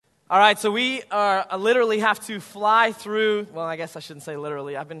All right, so we literally have to fly through. Well, I guess I shouldn't say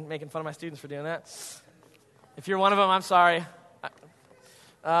literally. I've been making fun of my students for doing that. If you're one of them, I'm sorry.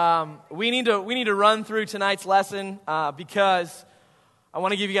 We need to run through tonight's lesson because I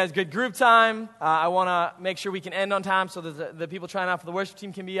want to give you guys good group time. I want to make sure we can end on time so that the people trying out for the worship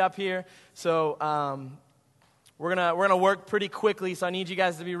team can be up here. So we're gonna work pretty quickly. So I need you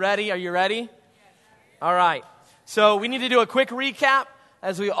guys to be ready. Are you ready? Yes. All right. So we need to do a quick recap,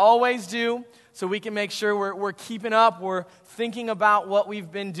 as we always do, so we can make sure we're keeping up, we're thinking about what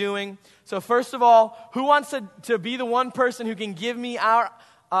we've been doing. So first of all, who wants to be the one person who can give me our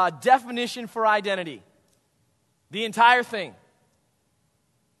definition for identity? The entire thing.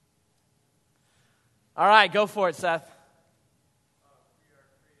 All right, go for it, Seth. We are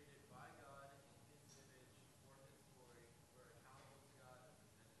created by God in His image for His glory. We're accountable to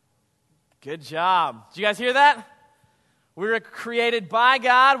God. Good job. Did you guys hear that? We're created by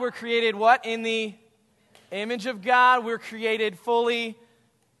God. We're created what? In the image of God. We're created fully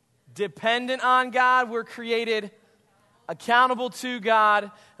dependent on God. We're created accountable to God.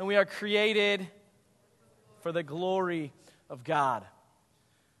 And we are created for the glory of God.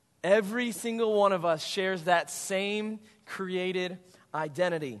 Every single one of us shares that same created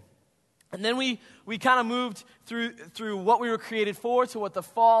identity. And then we kind of moved through what we were created for to what the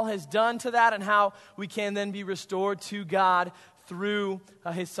fall has done to that and how we can then be restored to God through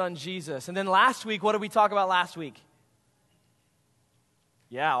His Son Jesus. And then last week, what did we talk about last week?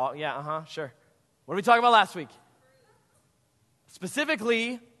 Sure. What did we talk about last week?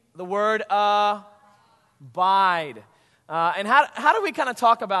 Specifically, the word abide. And how do we kind of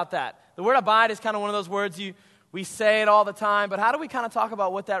talk about that? The word abide is kind of one of those words we say it all the time, but how do we kind of talk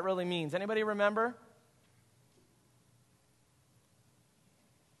about what that really means? Anybody remember?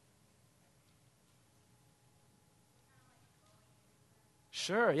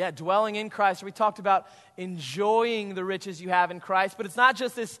 Sure, yeah, dwelling in Christ. We talked about enjoying the riches you have in Christ, but it's not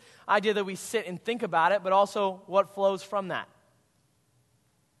just this idea that we sit and think about it, but also what flows from that.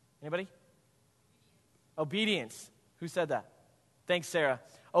 Anybody? Obedience. Who said that? Thanks, Sarah.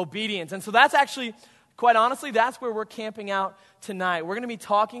 Obedience. And so that's actually, quite honestly, that's where we're camping out tonight. We're going to be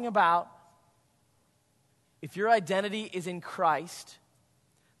talking about if your identity is in Christ,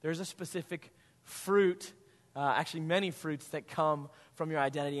 there's a specific fruit, actually many fruits that come from your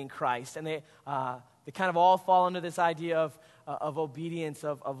identity in Christ. And they kind of all fall into this idea of obedience,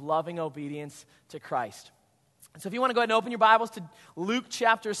 of loving obedience to Christ. So if you want to go ahead and open your Bibles to Luke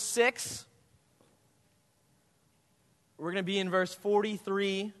chapter 6, we're going to be in verse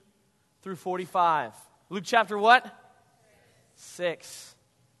 43 through 45. Luke chapter what? 6.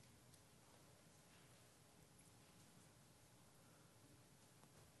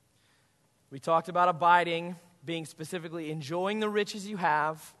 We talked about abiding, being specifically enjoying the riches you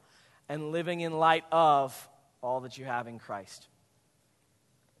have and living in light of all that you have in Christ.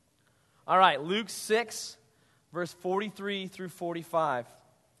 All right, Luke 6, verse 43 through 45.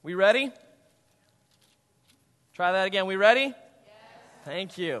 We ready? Try that again. We ready? Yes.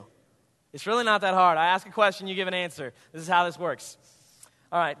 Thank you. It's really not that hard. I ask a question, you give an answer. This is how this works.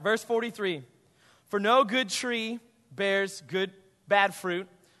 All right, verse 43. For no good tree bears bad fruit,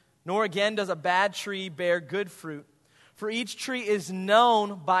 nor again does a bad tree bear good fruit. For each tree is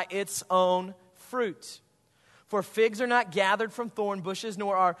known by its own fruit. For figs are not gathered from thorn bushes,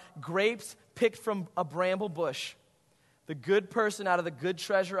 nor are grapes picked from a bramble bush. The good person out of the good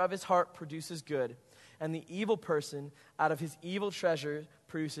treasure of his heart produces good, and the evil person out of his evil treasure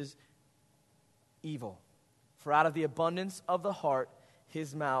produces evil. For out of the abundance of the heart,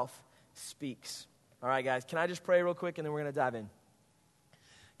 his mouth speaks. All right, guys, can I just pray real quick, and then we're going to dive in.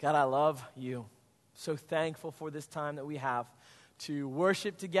 God, I love you. So thankful for this time that we have to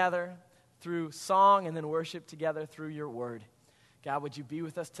worship together through song and then worship together through your word. God, would you be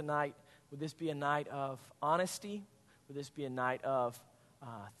with us tonight? Would this be a night of honesty? Would this be a night of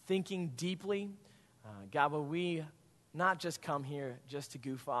thinking deeply? God, will we not just come here just to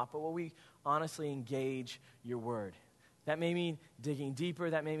goof off, but will we honestly engage your word? That may mean digging deeper.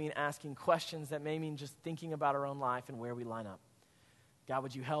 That may mean asking questions. That may mean just thinking about our own life and where we line up. God,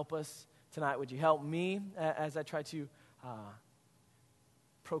 would you help us tonight? Would you help me as I try to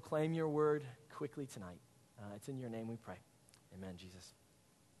proclaim your word quickly tonight? It's in your name we pray. Amen, Jesus.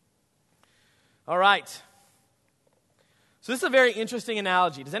 All right. So this is a very interesting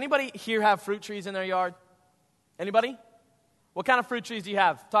analogy. Does anybody here have fruit trees in their yard? Anybody? What kind of fruit trees do you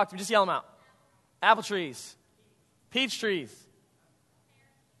have? Talk to me. Just yell them out. Apple trees. Peach trees.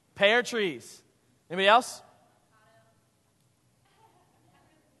 Pear trees. Anybody else?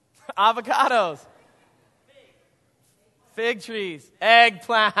 Avocados. Fig trees.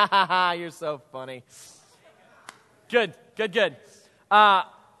 Eggplant. You're so funny. Good.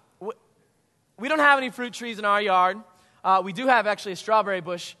 We don't have any fruit trees in our yard. We do have actually a strawberry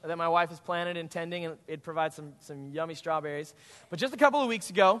bush that my wife has planted and tending, and it provides some yummy strawberries. But just a couple of weeks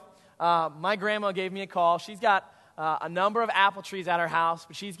ago, my grandma gave me a call. She's got a number of apple trees at her house,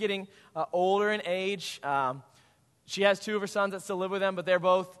 but she's getting older in age. She has two of her sons that still live with them, but they're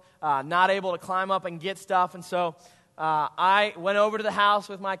both not able to climb up and get stuff. And so I went over to the house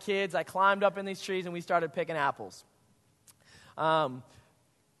with my kids. I climbed up in these trees, and we started picking apples.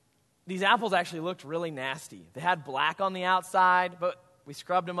 These apples actually looked really nasty. They had black on the outside, but we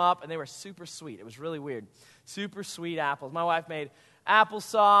scrubbed them up, and they were super sweet. It was really weird. Super sweet apples. My wife made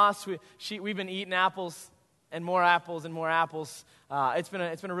applesauce. We've been eating apples and more apples and more apples. It's been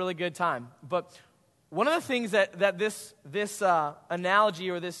a really good time. But one of the things that this analogy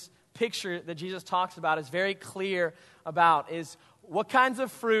or this picture that Jesus talks about is very clear about is what kinds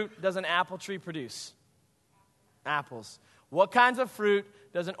of fruit does an apple tree produce? Apples. What kinds of fruit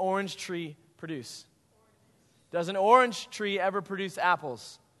does an orange tree produce? Does an orange tree ever produce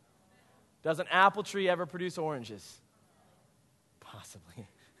apples? Does an apple tree ever produce oranges? Possibly.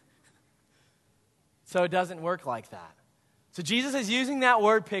 So it doesn't work like that. So Jesus is using that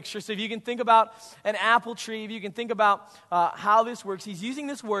word picture. So if you can think about an apple tree, if you can think about how this works, he's using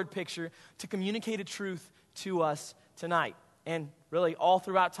this word picture to communicate a truth to us tonight and really all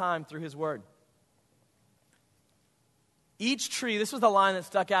throughout time through his word. Each tree, this was the line that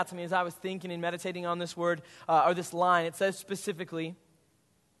stuck out to me as I was thinking and meditating on this word, or this line. It says specifically,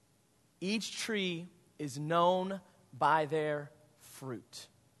 each tree is known by their fruit.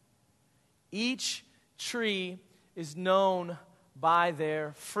 Each tree is known by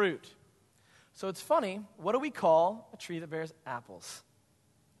their fruit. So it's funny, what do we call a tree that bears apples?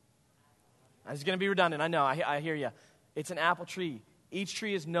 I'm just going to be redundant, I know, I hear you. It's an apple tree. Each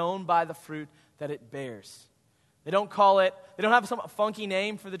tree is known by the fruit that it bears. They don't have some funky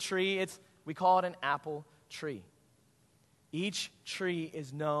name for the tree. We call it an apple tree. Each tree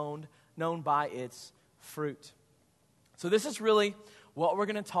is known by its fruit. So this is really what we're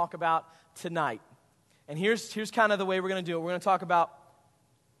going to talk about tonight. And here's kind of the way we're going to do it. We're going to talk about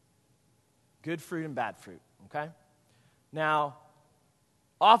good fruit and bad fruit, okay? Now,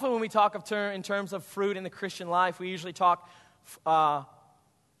 often when we talk in terms of fruit in the Christian life, we usually talk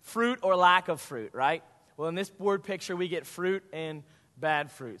fruit or lack of fruit, right? Well, in this word picture, we get fruit and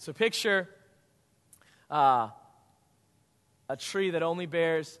bad fruit. So picture a tree that only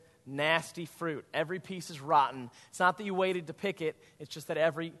bears nasty fruit. Every piece is rotten. It's not that you waited to pick it. It's just that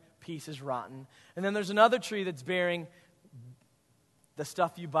every piece is rotten. And then there's another tree that's bearing the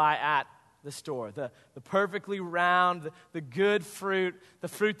stuff you buy at the store. The perfectly round, the good fruit, the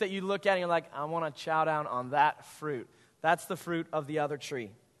fruit that you look at and you're like, I want to chow down on that fruit. That's the fruit of the other tree.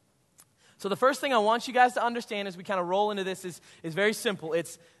 So the first thing I want you guys to understand as we kind of roll into this is very simple.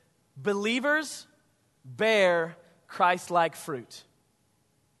 It's believers bear Christ-like fruit.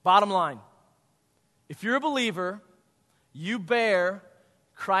 Bottom line, if you're a believer, you bear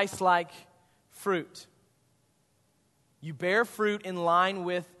Christ-like fruit. You bear fruit in line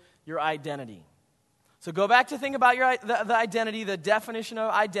with your identity. So go back to think about the identity, the definition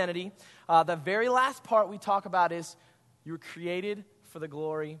of identity. The very last part we talk about is you were created for the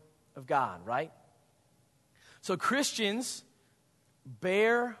glory of God, right? So Christians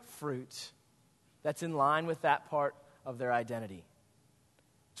bear fruit that's in line with that part of their identity.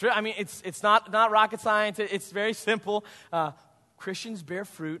 It's not rocket science. It's very simple. Christians bear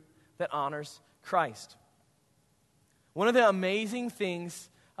fruit that honors Christ. One of the amazing things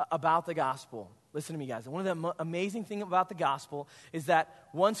about the gospel, listen to me guys, one of the amazing things about the gospel is that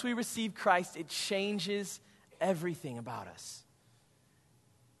once we receive Christ, it changes everything about us.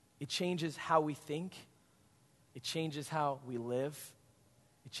 It changes how we think. It changes how we live.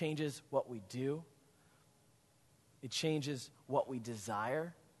 It changes what we do. It changes what we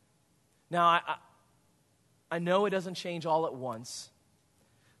desire. Now, I know it doesn't change all at once,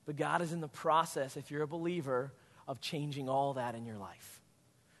 but God is in the process, if you're a believer, of changing all that in your life,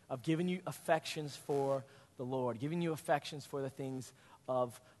 of giving you affections for the Lord, giving you affections for the things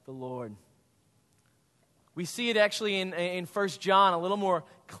of the Lord. We see it actually in 1 John a little more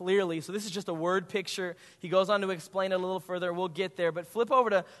clearly. So this is just a word picture. He goes on to explain it a little further. We'll get there. But flip over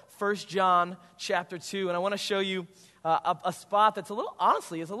to 1 John chapter 2, and I want to show you a spot that's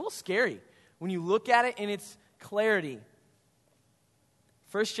honestly, it's a little scary when you look at it in its clarity.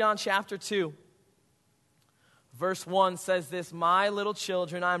 1 John chapter 2, verse 1 says this, "My little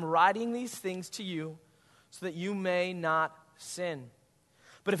children, I'm writing these things to you so that you may not sin.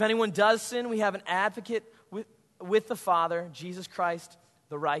 But if anyone does sin, we have an advocate with the Father, Jesus Christ,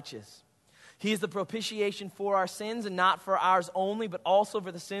 the righteous. He is the propitiation for our sins, and not for ours only, but also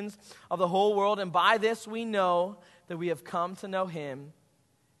for the sins of the whole world. And by this we know that we have come to know him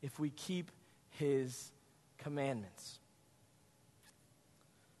if we keep his commandments.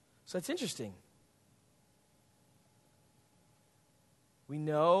 So it's interesting. We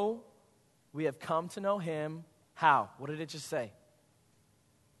know we have come to know him. How? What did it just say?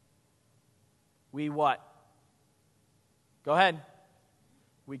 We what? Go ahead.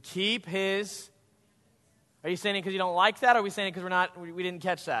 We keep his. Are you saying it because you don't like that, or are we saying it because we didn't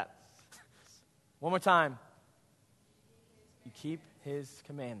catch that? One more time. You keep his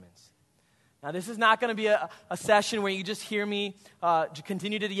commandments. Now, this is not going to be a session where you just hear me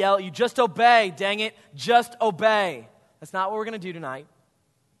continue to yell at you. Just obey, dang it. Just obey. That's not what we're going to do tonight.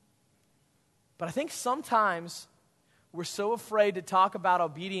 But I think sometimes we're so afraid to talk about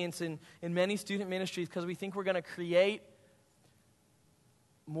obedience in many student ministries because we think we're going to create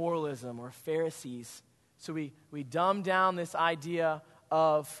moralism or Pharisees. So we dumb down this idea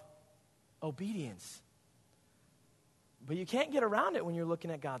of obedience. But you can't get around it when you're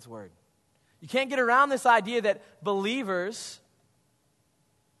looking at God's word. You can't get around this idea that believers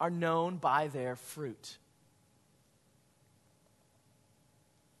are known by their fruit.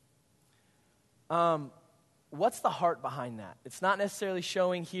 What's the heart behind that? It's not necessarily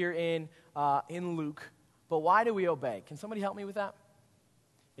showing here in Luke, but why do we obey? Can somebody help me with that?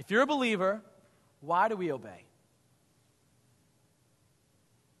 If you're a believer, why do we obey?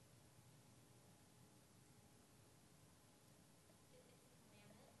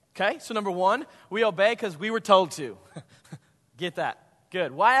 Okay, so number one, we obey because we were told to. Get that?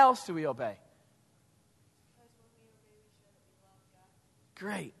 Good. Why else do we obey?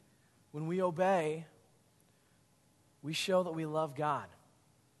 Great. When we obey, we show that we love God.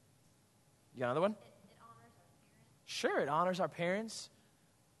 You got another one? It honors our parents. Sure, it honors our parents.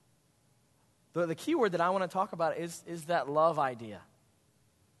 The key word that I want to talk about is that love idea.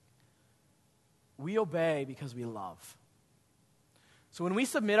 We obey because we love. So when we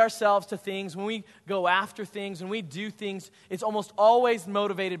submit ourselves to things, when we go after things, when we do things, it's almost always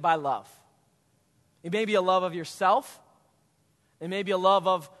motivated by love. It may be a love of yourself. It may be a love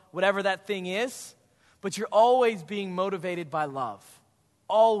of whatever that thing is. But you're always being motivated by love.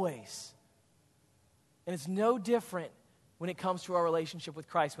 Always. And it's no different when it comes to our relationship with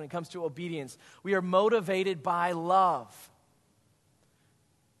Christ, when it comes to obedience. We are motivated by love.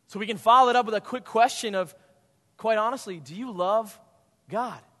 So we can follow it up with a quick question of, quite honestly, do you love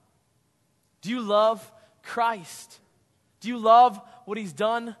God? Do you love Christ? Do you love what he's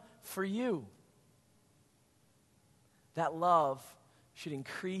done for you? That love should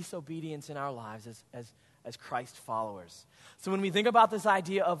increase obedience in our lives as Christ followers. So when we think about this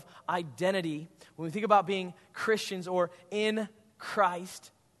idea of identity, when we think about being Christians or in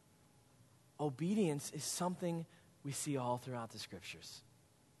Christ, obedience is something we see all throughout the Scriptures.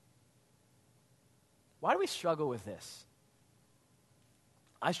 Why do we struggle with this?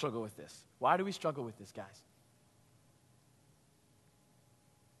 I struggle with this. Why do we struggle with this, guys?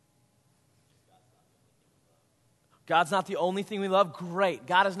 God's not the only thing we love. Great.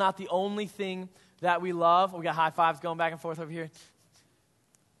 God is not the only thing that we love. We got high fives going back and forth over here.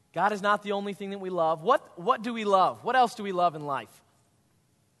 God is not the only thing that we love. What do we love? What else do we love in life?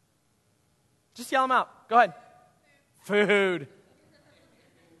 Just yell them out. Go ahead. Food.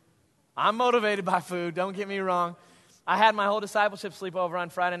 I'm motivated by food. Don't get me wrong. I had my whole discipleship sleepover on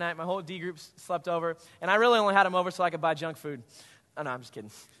Friday night. My whole D group slept over. And I really only had them over so I could buy junk food. Oh, no, I'm just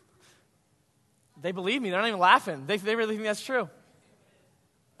kidding. They believe me. They're not even laughing. They really think that's true.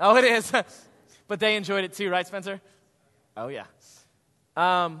 Oh, it is. But they enjoyed it too, right, Spencer? Oh, yeah.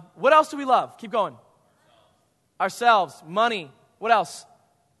 What else do we love? Keep going. Ourselves. Money. What else?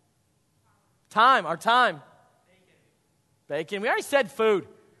 Time. Our time. Bacon. We already said food.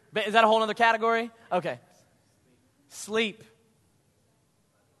 Is that a whole other category? Okay. Sleep.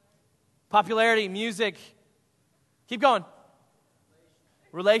 Popularity. Music. Keep going.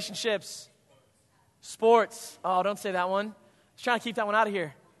 Relationships. Sports. Oh, don't say that one. I was trying to keep that one out of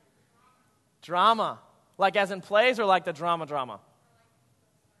here. Drama. Like as in plays or like the drama?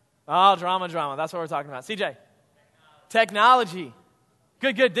 Oh, drama. That's what we're talking about. CJ. Technology.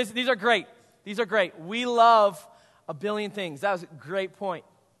 Good. These are great. We love a billion things. That was a great point.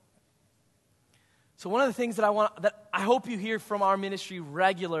 So one of the things that I hope you hear from our ministry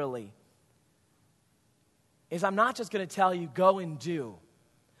regularly is I'm not just going to tell you go and do,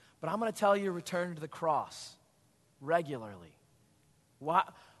 but I'm going to tell you return to the cross regularly.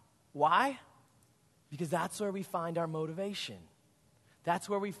 Why? Because that's where we find our motivation. That's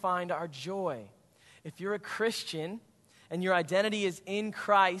where we find our joy. If you're a Christian and your identity is in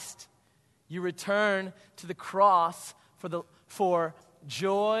Christ, you return to the cross for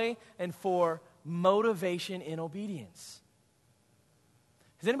joy and for motivation in obedience.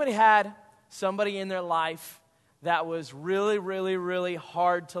 Has anybody had somebody in their life that was really, really, really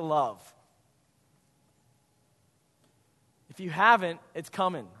hard to love? If you haven't, it's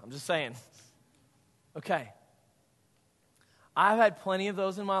coming. I'm just saying. Okay. I've had plenty of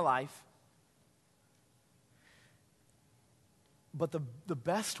those in my life. But the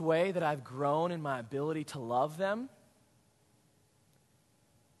best way that I've grown in my ability to love them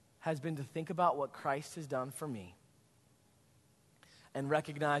has been to think about what Christ has done for me and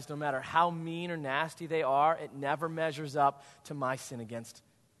recognize no matter how mean or nasty they are, it never measures up to my sin against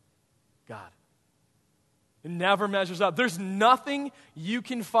God. It never measures up. There's nothing you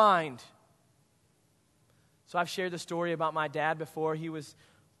can find. So I've shared the story about my dad before. He was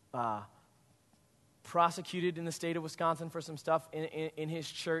prosecuted in the state of Wisconsin for some stuff in his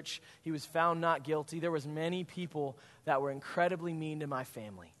church. He was found not guilty. There was many people that were incredibly mean to my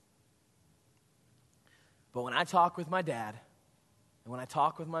family. But when I talk with my dad, and when I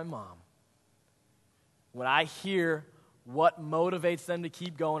talk with my mom, when I hear what motivates them to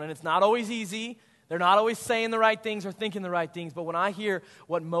keep going, and it's not always easy, they're not always saying the right things or thinking the right things, but when I hear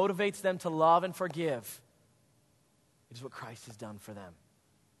what motivates them to love and forgive, it is what Christ has done for them.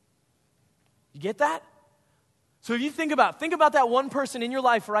 You get that? So if you think about that one person in your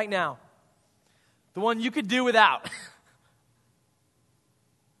life right now, the one you could do without.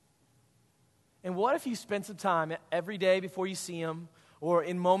 And what if you spent some time every day before you see them, or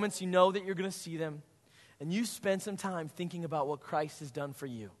in moments you know that you're going to see them, and you spend some time thinking about what Christ has done for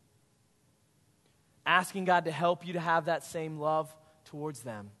you? Asking God to help you to have that same love towards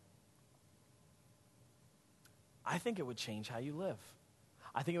them. I think it would change how you live.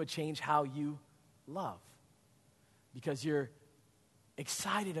 I think it would change how you love. Because you're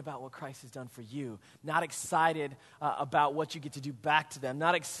excited about what Christ has done for you, not excited about what you get to do back to them,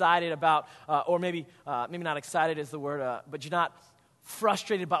 not excited about, or maybe not excited is the word, but you're not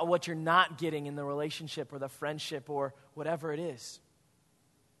frustrated about what you're not getting in the relationship or the friendship or whatever it is.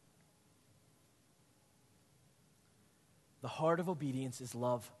 The heart of obedience is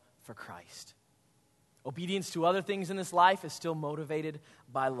love for Christ. Obedience to other things in this life is still motivated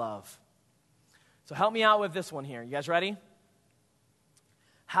by love. So help me out with this one here. You guys ready?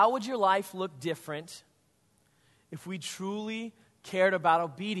 How would your life look different if we truly cared about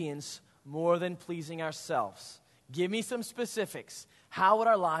obedience more than pleasing ourselves? Give me some specifics. How would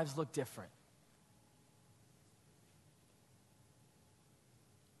our lives look different?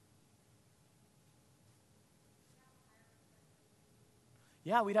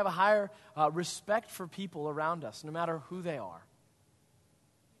 Yeah, we'd have a higher respect for people around us, no matter who they are.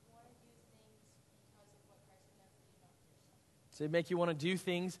 So it'd make you want to do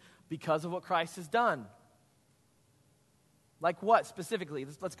things because of what Christ has done. Like what specifically?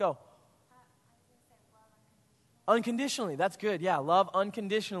 Let's go. Unconditionally. That's good. Yeah, love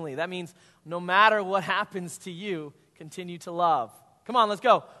unconditionally. That means no matter what happens to you, continue to love. Come on, let's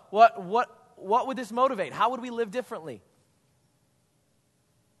go. What would this motivate? How would we live differently?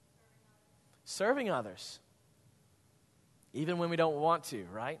 Serving others. Even when we don't want to,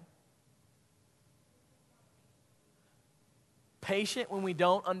 right? Patient when we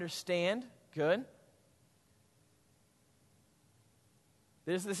don't understand. Good.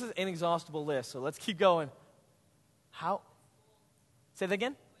 This is an inexhaustible list, so let's keep going. How? Say that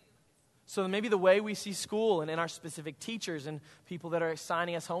again? So maybe the way we see school and in our specific teachers and people that are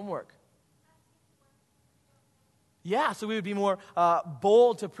assigning us homework. Yeah, so we would be more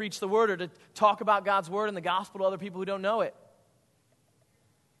bold to preach the word or to talk about God's word and the gospel to other people who don't know it.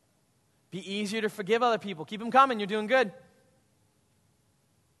 Be easier to forgive other people. Keep them coming. You're doing good.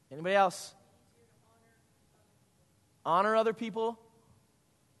 Anybody else? Honor other people.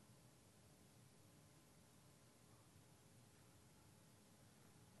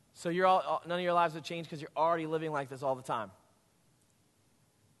 So none of your lives would change because you're already living like this all the time.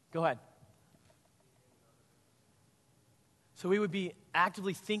 Go ahead. So we would be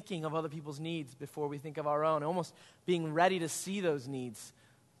actively thinking of other people's needs before we think of our own, almost being ready to see those needs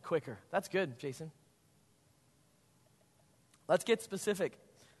quicker. That's good, Jason. Let's get specific.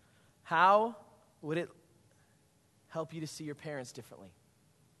 How would it help you to see your parents differently?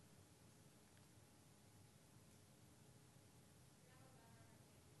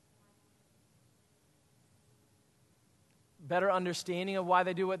 Better understanding of why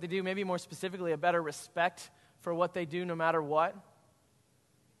they do what they do, maybe more specifically, a better respect for what they do no matter what?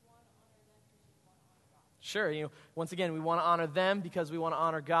 Sure, once again, we want to honor them because we want to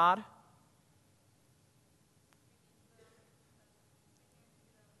honor God.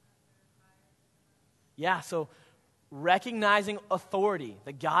 Yeah, so recognizing authority,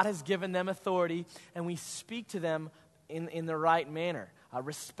 that God has given them authority, and we speak to them in the right manner,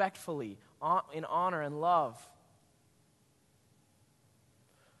 respectfully, in honor and love.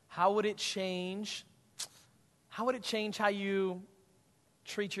 How would it change how you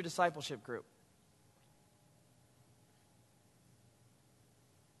treat your discipleship group?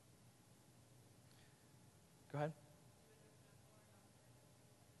 Go ahead.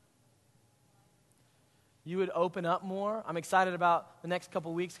 You would open up more. I'm excited about the next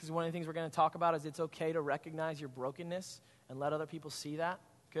couple weeks because one of the things we're going to talk about is it's okay to recognize your brokenness and let other people see that.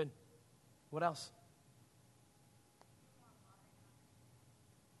 Good. What else?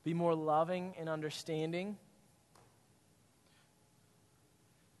 Be more loving and understanding.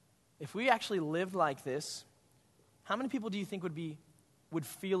 If we actually lived like this, how many people do you think would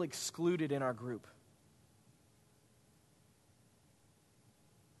feel excluded in our group?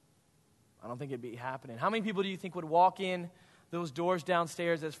 I don't think it'd be happening. How many people do you think would walk in those doors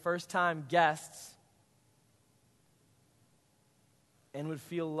downstairs as first-time guests and would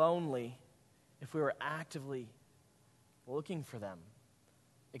feel lonely if we were actively looking for them,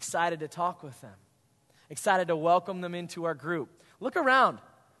 excited to talk with them, excited to welcome them into our group? Look around.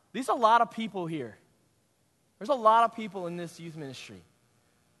 There's a lot of people here. There's a lot of people in this youth ministry.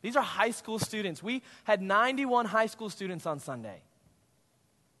 These are high school students. We had 91 high school students on Sunday.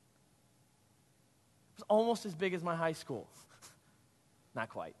 It was almost as big as my high school. Not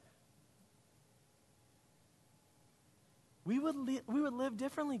quite. We would live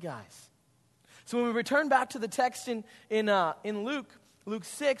differently, guys. So when we return back to the text in Luke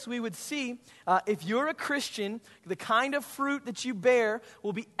 6, we would see if you're a Christian, the kind of fruit that you bear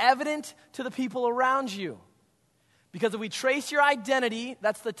will be evident to the people around you. Because if we trace your identity,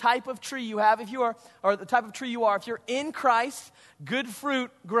 that's the type of tree you have. If you're in Christ, good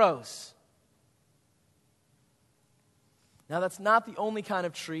fruit grows. Now, that's not the only kind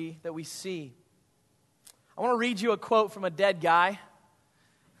of tree that we see. I want to read you a quote from a dead guy.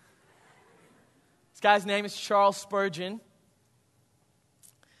 This guy's name is Charles Spurgeon.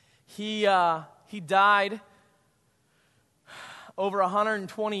 He died over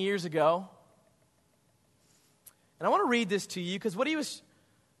 120 years ago. And I want to read this to you because what he was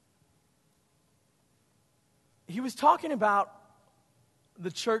talking about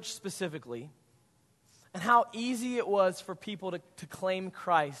the church specifically and how easy it was for people to claim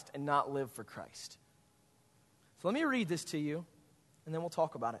Christ and not live for Christ. So let me read this to you, and then we'll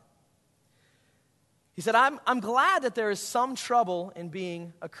talk about it. He said, I'm glad that there is some trouble in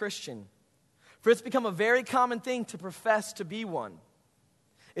being a Christian, for it's become a very common thing to profess to be one.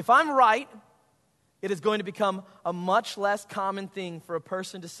 If I'm right, it is going to become a much less common thing for a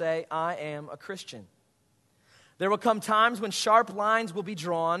person to say, I am a Christian. There will come times when sharp lines will be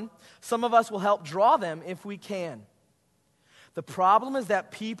drawn. Some of us will help draw them if we can. The problem is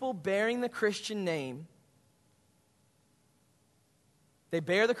that people bearing the Christian name, they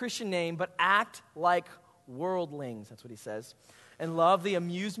bear the Christian name but act like worldlings, that's what he says, and love the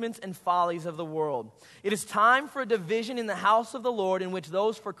amusements and follies of the world. It is time for a division in the house of the Lord in which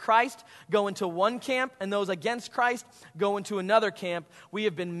those for Christ go into one camp and those against Christ go into another camp. We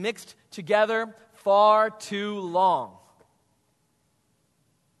have been mixed together far too long.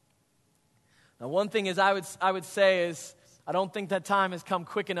 Now, one thing is I would say is I don't think that time has come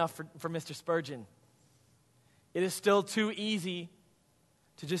quick enough for Mr. Spurgeon. It is still too easy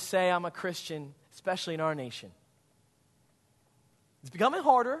to just say I'm a Christian, especially in our nation. It's becoming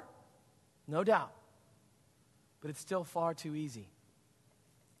harder, no doubt, but it's still far too easy.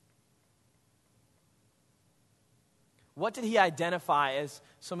 What did he identify as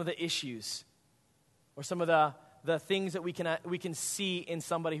some of the issues or some of the things that we can see in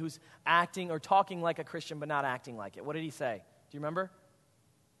somebody who's acting or talking like a Christian but not acting like it? What did he say? Do you remember?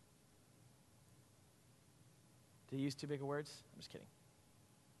 Did he use too big of words? I'm just kidding.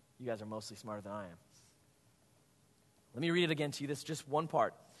 You guys are mostly smarter than I am. Let me read it again to you. This is just one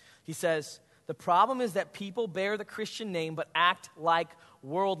part. He says, the problem is that people bear the Christian name but act like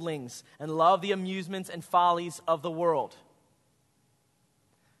worldlings and love the amusements and follies of the world.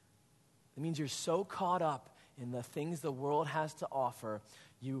 It means you're so caught up in the things the world has to offer,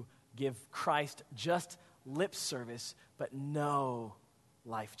 you give Christ just lip service but no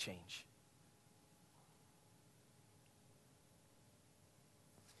life change.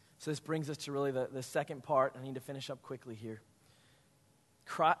 So this brings us to really the second part. I need to finish up quickly here.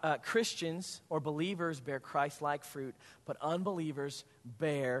 Christians or believers bear Christ-like fruit, but unbelievers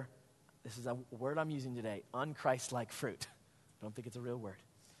bear, this is a word I'm using today, un-Christ-like fruit. I don't think it's a real word.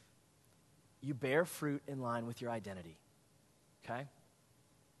 You bear fruit in line with your identity, okay?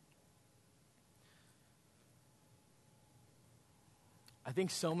 I think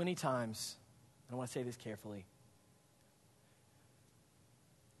so many times, and I want to say this carefully,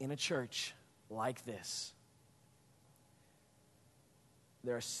 in a church like this,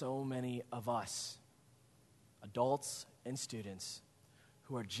 there are so many of us, adults and students,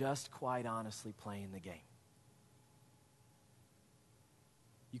 who are just quite honestly playing the game.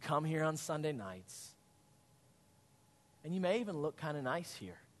 You come here on Sunday nights, and you may even look kind of nice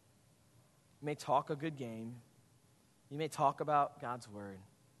here. You may talk a good game. You may talk about God's word.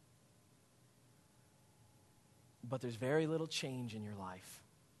 But there's very little change in your life,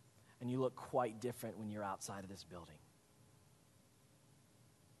 and you look quite different when you're outside of this building.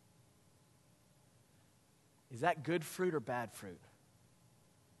 Is that good fruit or bad fruit?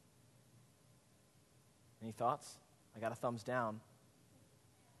 Any thoughts? I got a thumbs down.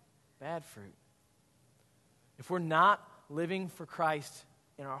 Bad fruit. If we're not living for Christ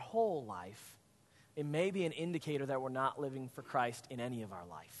in our whole life, it may be an indicator that we're not living for Christ in any of our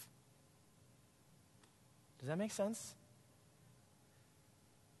life. Does that make sense?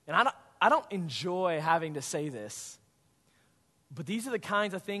 And I don't enjoy having to say this, but these are the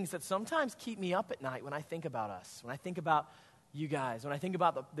kinds of things that sometimes keep me up at night when I think about us, when I think about you guys, when I think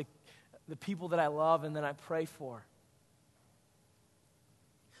about the people that I love and that I pray for.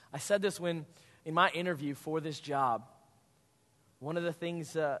 I said this when, in my interview for this job, one of the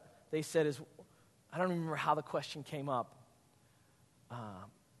things they said is, I don't remember how the question came up,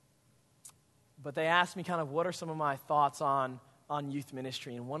 but they asked me kind of what are some of my thoughts on youth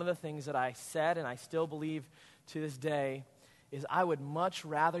ministry. And one of the things that I said, and I still believe to this day, is I would much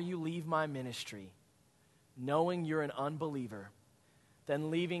rather you leave my ministry knowing you're an unbeliever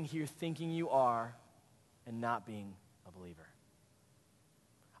than leaving here thinking you are and not being a believer.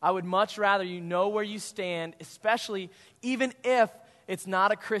 I would much rather you know where you stand, especially even if it's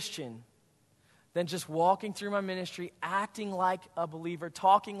not a Christian, than just walking through my ministry, acting like a believer,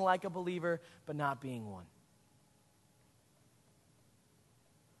 talking like a believer, but not being one.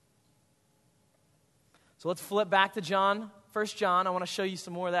 So let's flip back to John, 1 John. I want to show you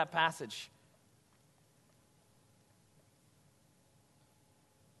some more of that passage.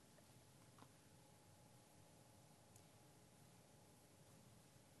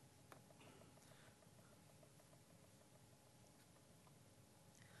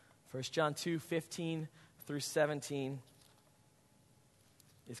 First John 2:15 through 17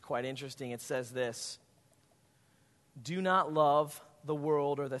 is quite interesting. It says this: do not love the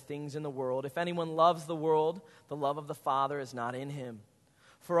world or the things in the world. If anyone loves the world, the love of the Father is not in him.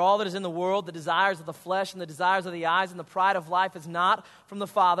 For all that is in the world, the desires of the flesh and the desires of the eyes and the pride of life is not from the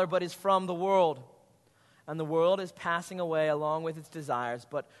Father, but is from the world. And the world is passing away along with its desires,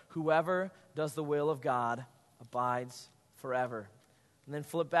 but whoever does the will of God abides forever. And then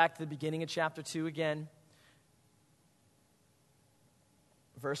flip back to the beginning of chapter 2 again.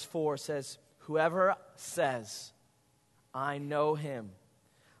 Verse 4 says, whoever says, I know him,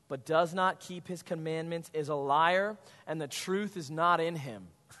 but does not keep his commandments is a liar, and the truth is not in him.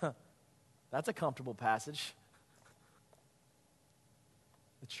 That's a comfortable passage.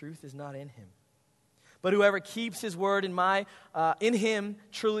 The truth is not in him. But whoever keeps his word in him,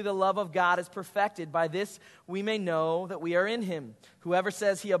 truly the love of God is perfected. By this we may know that we are in him. Whoever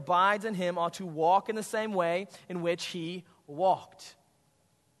says he abides in him ought to walk in the same way in which he walked.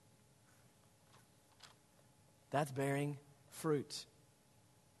 That's bearing fruit.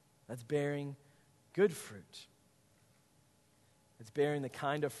 That's bearing good fruit. It's bearing the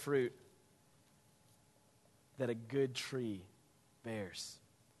kind of fruit that a good tree bears.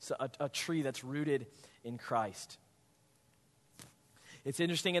 So a tree that's rooted in Christ. It's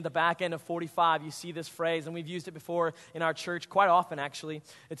interesting at the back end of 45, you see this phrase, and we've used it before in our church quite often actually.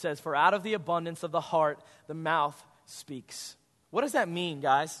 It says, for out of the abundance of the heart, the mouth speaks. What does that mean,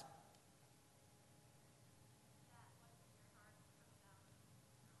 guys?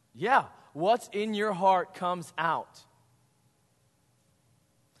 Yeah, what's in your heart comes out.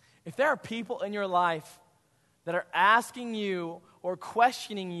 If there are people in your life that are asking you or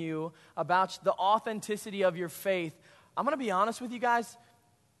questioning you about the authenticity of your faith, I'm going to be honest with you guys,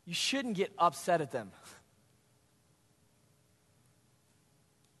 you shouldn't get upset at them.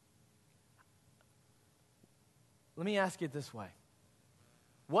 Let me ask it this way.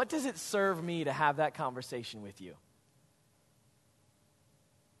 What does it serve me to have that conversation with you?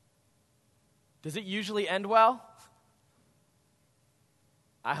 Does it usually end well?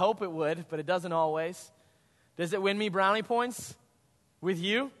 I hope it would, but it doesn't always. Does it win me brownie points with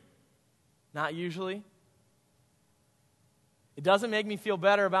you? Not usually. It doesn't make me feel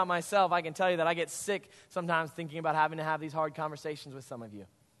better about myself. I can tell you that I get sick sometimes thinking about having to have these hard conversations with some of you.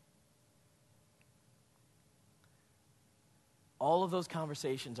 All of those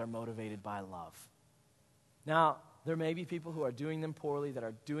conversations are motivated by love. Now, there may be people who are doing them poorly, that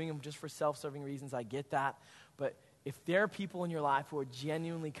are doing them just for self-serving reasons. I get that. But if there are people in your life who are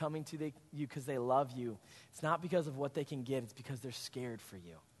genuinely coming to you because they love you, it's not because of what they can get. It's because they're scared for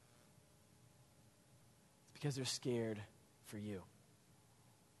you. It's because they're scared for you.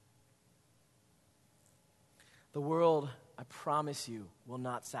 The world, I promise you, will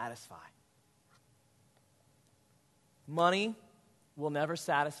not satisfy. Money will never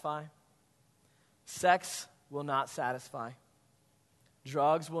satisfy. Sex will not satisfy.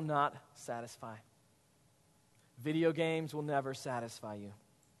 Drugs will not satisfy. Video games will never satisfy you.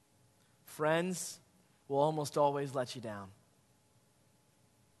 Friends will almost always let you down.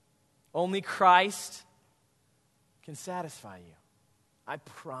 Only Christ can satisfy you. I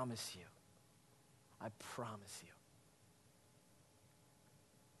promise you. I promise you.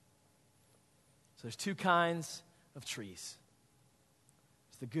 So there's two kinds of trees.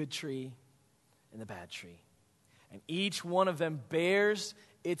 There's the good tree and the bad tree. And each one of them bears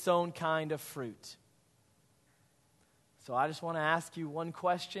its own kind of fruit. So I just want to ask you one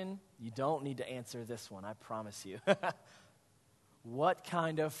question. You don't need to answer this one, I promise you. What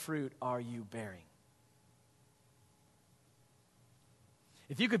kind of fruit are you bearing?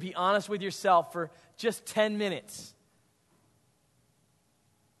 If you could be honest with yourself for just 10 minutes,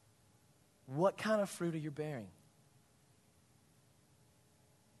 what kind of fruit are you bearing?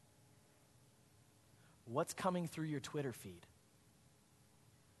 What's coming through your Twitter feed?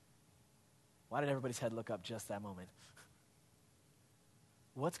 Why did everybody's head look up just that moment?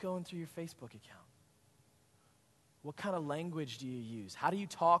 What's going through your Facebook account? What kind of language do you use? How do you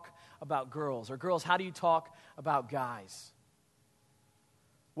talk about girls? Or girls, how do you talk about guys?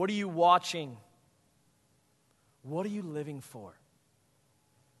 What are you watching? What are you living for?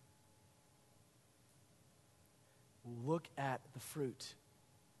 Look at the fruit.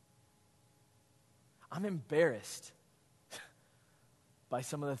 I'm embarrassed by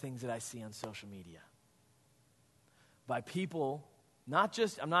some of the things that I see on social media. By people,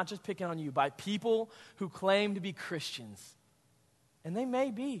 I'm not just picking on you, by people who claim to be Christians. And they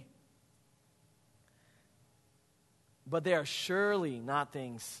may be. But they are surely not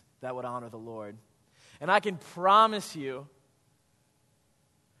things that would honor the Lord. And I can promise you,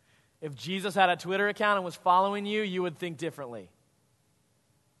 if Jesus had a Twitter account and was following you, you would think differently.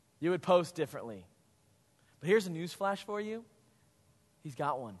 You would post differently. But here's a news flash for you. He's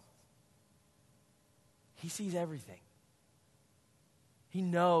got one. He sees everything. He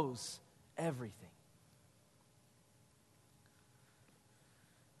knows everything.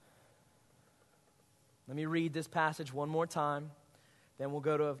 Let me read this passage one more time. Then we'll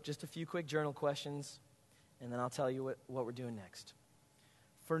go to just a few quick journal questions. And then I'll tell you what we're doing next.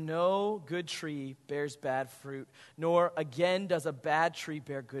 For no good tree bears bad fruit, nor again does a bad tree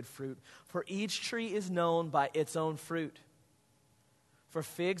bear good fruit. For each tree is known by its own fruit. For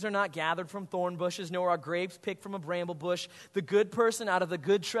figs are not gathered from thorn bushes, nor are grapes picked from a bramble bush. The good person out of the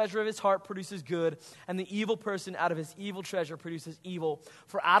good treasure of his heart produces good, and the evil person out of his evil treasure produces evil.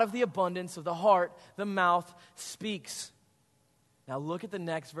 For out of the abundance of the heart, the mouth speaks. Now look at the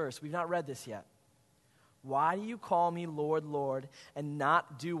next verse. We've not read this yet. Why do you call me Lord, Lord, and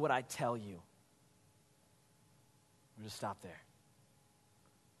not do what I tell you? We'll just stop there.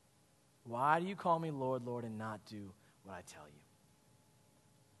 Why do you call me Lord, Lord, and not do what I tell you?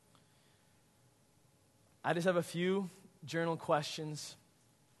 I just have a few journal questions.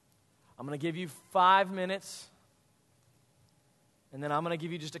 I'm going to give you 5 minutes, and then I'm going to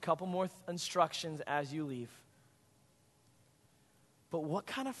give you just a couple more instructions as you leave. But what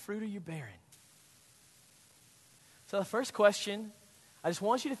kind of fruit are you bearing? So the first question, I just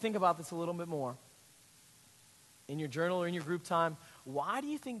want you to think about this a little bit more. In your journal or in your group time, why do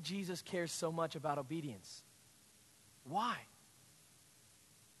you think Jesus cares so much about obedience? Why?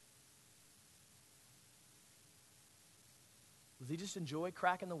 Does he just enjoy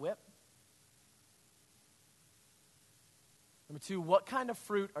cracking the whip? Number 2, what kind of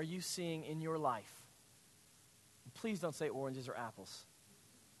fruit are you seeing in your life? And please don't say oranges or apples.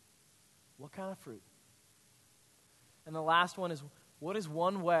 What kind of fruit? And the last one is, what is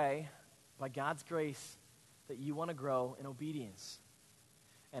one way, by God's grace, that you want to grow in obedience?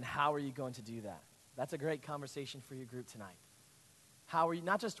 And how are you going to do that? That's a great conversation for your group tonight. How are you,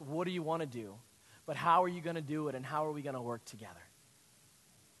 not just what do you want to do, but how are you going to do it, and how are we going to work together?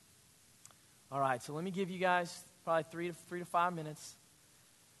 All right, so let me give you guys probably 3 to 5 minutes.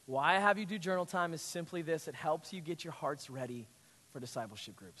 Why I have you do journal time is simply this. It helps you get your hearts ready for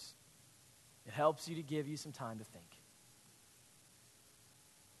discipleship groups. It helps you to give you some time to think.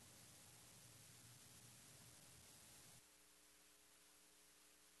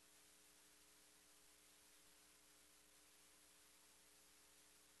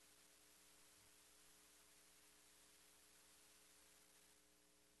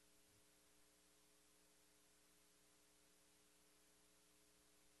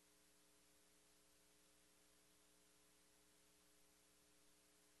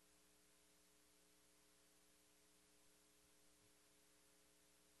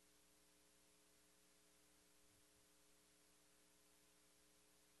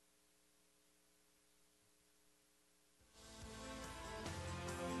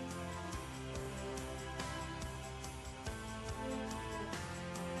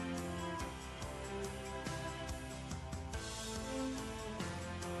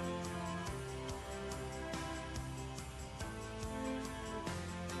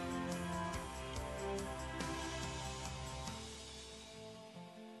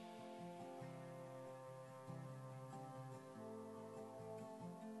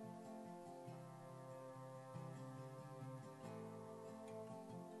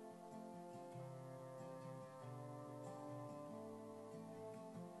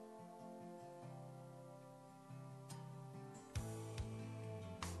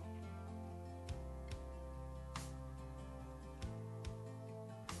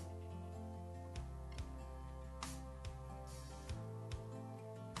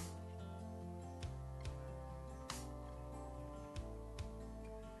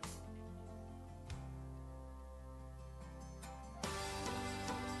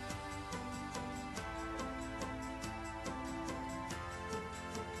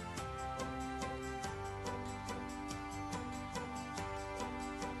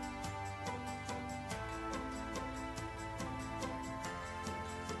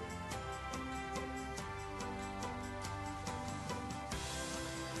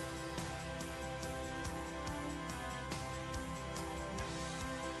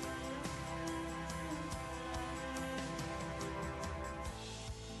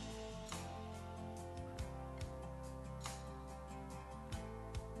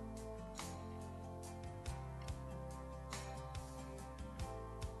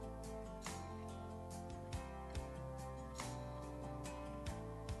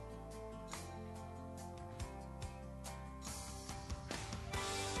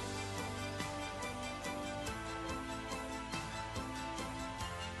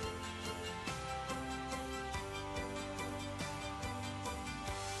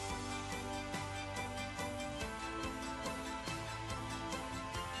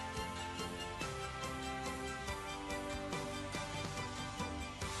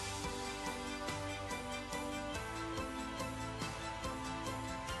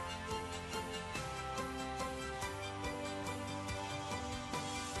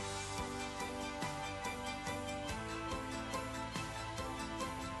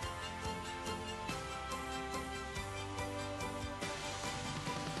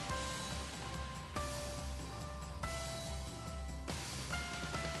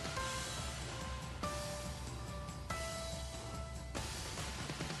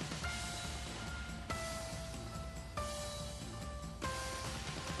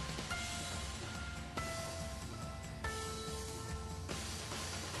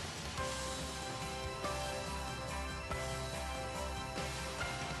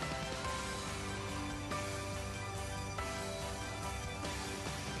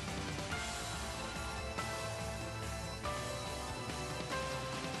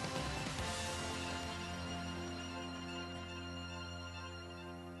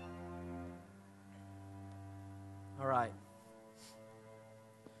 All right.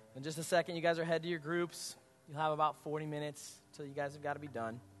 In just a second, you guys are headed to your groups. You'll have about 40 minutes till you guys have got to be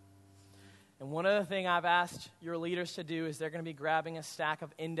done. And one other thing I've asked your leaders to do is they're going to be grabbing a stack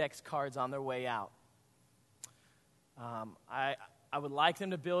of index cards on their way out. I would like them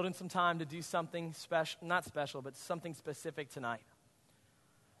to build in some time to do something special, not special, but something specific tonight.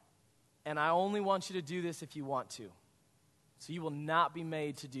 And I only want you to do this if you want to. So you will not be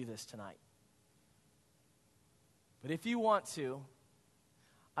made to do this tonight. But if you want to,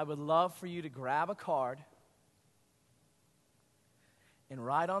 I would love for you to grab a card and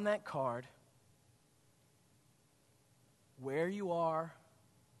write on that card where you are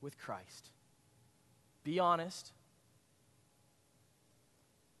with Christ. Be honest.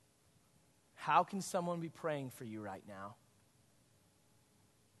 How can someone be praying for you right now?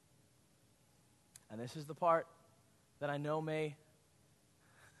 And this is the part that I know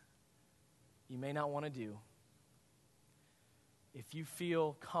you may not want to do. If you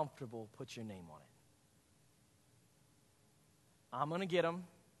feel comfortable, put your name on it. I'm going to get them.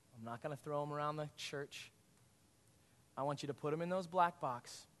 I'm not going to throw them around the church. I want you to put them in those black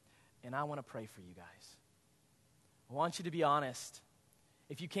box, and I want to pray for you guys. I want you to be honest.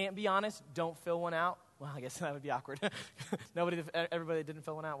 If you can't be honest, don't fill one out. Well, I guess that would be awkward. Everybody that didn't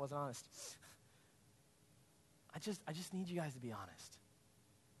fill one out wasn't honest. I just need you guys to be honest.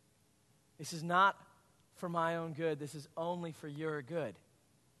 This is not for my own good. This is only for your good.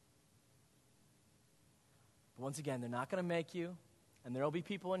 But once again, they're not going to make you. And there will be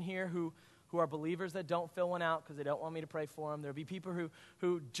people in here who are believers that don't fill one out because they don't want me to pray for them. There will be people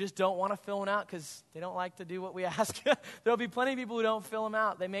who just don't want to fill one out because they don't like to do what we ask. There will be plenty of people who don't fill them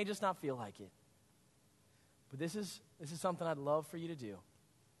out. They may just not feel like it. But this is something I'd love for you to do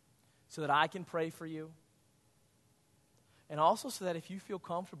so that I can pray for you. And also so that if you feel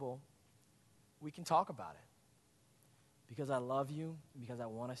comfortable, we can talk about it. Because I love you, because I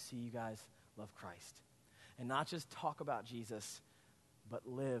want to see you guys love Christ. And not just talk about Jesus, but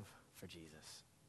live for Jesus.